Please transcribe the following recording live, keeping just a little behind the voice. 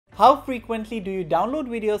How frequently do you download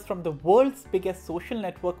videos from the world's biggest social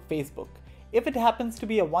network, Facebook? If it happens to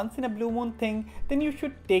be a once in a blue moon thing, then you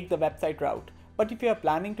should take the website route. But if you are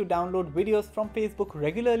planning to download videos from Facebook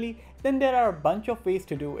regularly, then there are a bunch of ways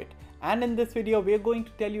to do it. And in this video, we are going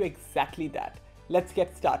to tell you exactly that. Let's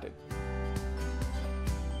get started.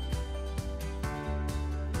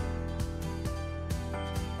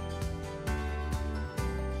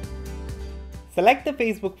 Select the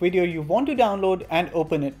Facebook video you want to download and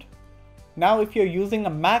open it. Now if you're using a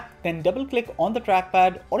Mac, then double click on the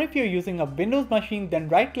trackpad, or if you're using a Windows machine, then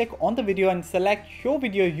right click on the video and select Show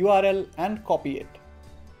Video URL and copy it.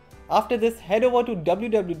 After this, head over to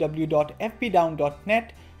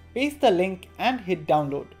www.fbdown.net, paste the link and hit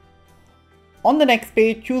download. On the next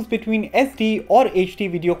page, choose between SD or HD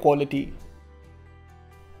video quality.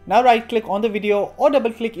 Now right click on the video or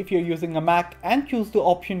double click if you're using a Mac and choose the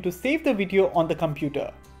option to save the video on the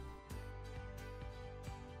computer.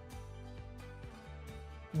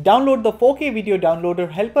 Download the 4K Video Downloader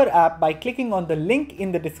Helper app by clicking on the link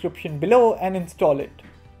in the description below and install it.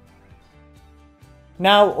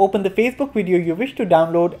 Now open the Facebook video you wish to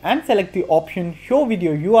download and select the option Show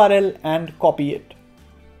Video URL and copy it.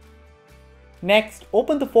 Next,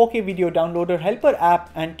 open the 4K Video Downloader Helper app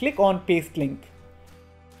and click on Paste Link.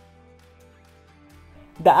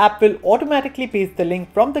 The app will automatically paste the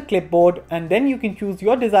link from the clipboard, and then you can choose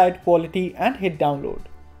your desired quality and hit download.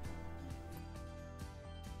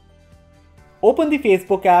 Open the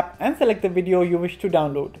Facebook app and select the video you wish to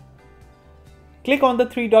download. Click on the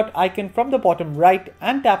three-dot icon from the bottom right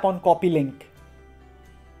and tap on Copy Link.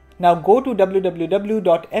 Now go to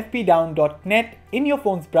www.fbdown.net in your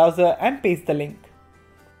phone's browser and paste the link.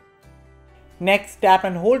 Next, tap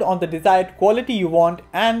and hold on the desired quality you want,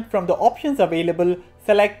 and from the options available,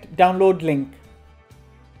 select Download Link.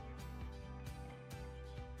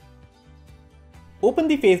 Open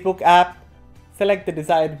the Facebook app, select the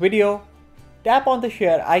desired video, tap on the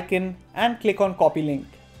share icon and click on Copy Link.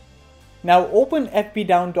 Now open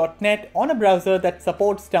fbdown.net on a browser that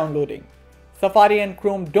supports downloading. Safari and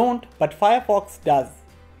Chrome don't, but Firefox does.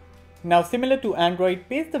 Now similar to Android,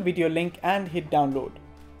 paste the video link and hit download.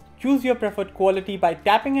 Choose your preferred quality by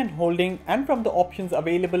tapping and holding, and from the options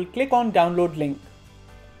available, click on Download Link.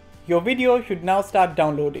 Your video should now start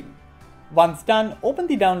downloading. Once done, open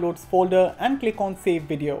the Downloads folder and click on Save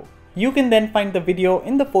Video. You can then find the video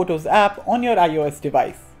in the Photos app on your iOS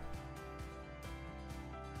device.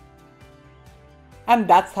 And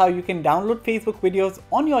that's how you can download Facebook videos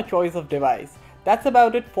on your choice of device. That's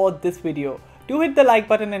about it for this video. Do hit the like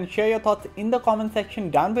button and share your thoughts in the comment section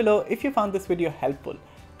down below if you found this video helpful.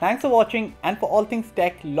 Thanks for watching, and for all things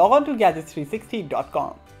tech, log on to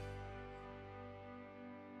gadgets360.com.